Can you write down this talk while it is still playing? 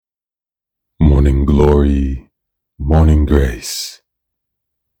Morning glory, morning grace.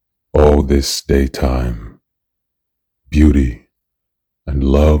 All this daytime, beauty and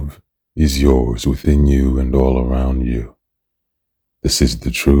love is yours within you and all around you. This is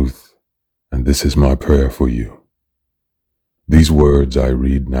the truth, and this is my prayer for you. These words I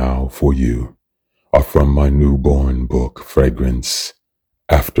read now for you are from my newborn book, Fragrance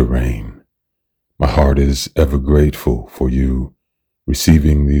After Rain. My heart is ever grateful for you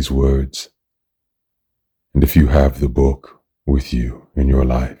receiving these words. And if you have the book with you in your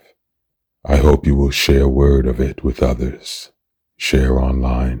life, I hope you will share word of it with others. Share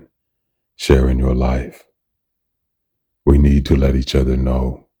online, share in your life. We need to let each other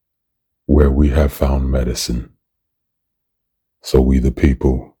know where we have found medicine, so we the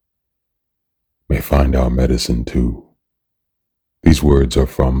people may find our medicine too. These words are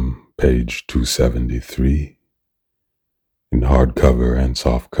from page 273 in hardcover and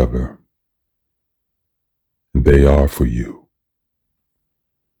softcover. They are for you.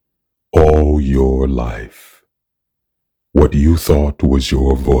 All your life, what you thought was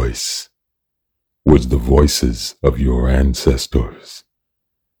your voice was the voices of your ancestors,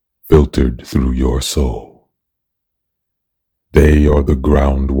 filtered through your soul. They are the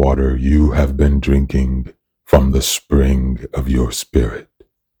groundwater you have been drinking from the spring of your spirit.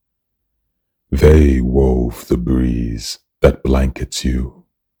 They wove the breeze that blankets you.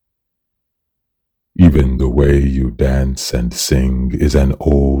 Even the way you dance and sing is an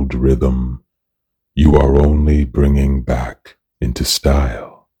old rhythm you are only bringing back into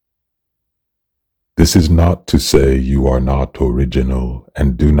style. This is not to say you are not original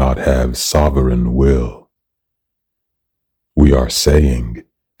and do not have sovereign will. We are saying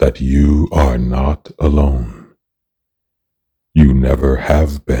that you are not alone. You never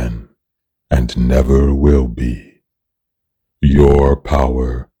have been and never will be. Your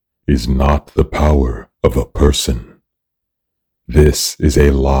power is not the power of a person. This is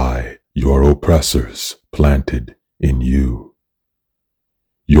a lie your oppressors planted in you.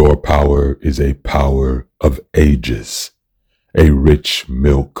 Your power is a power of ages, a rich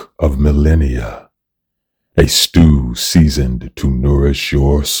milk of millennia, a stew seasoned to nourish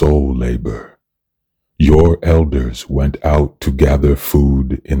your soul labor. Your elders went out to gather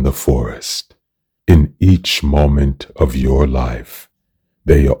food in the forest. In each moment of your life,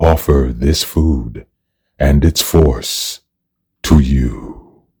 they offer this food and its force to you.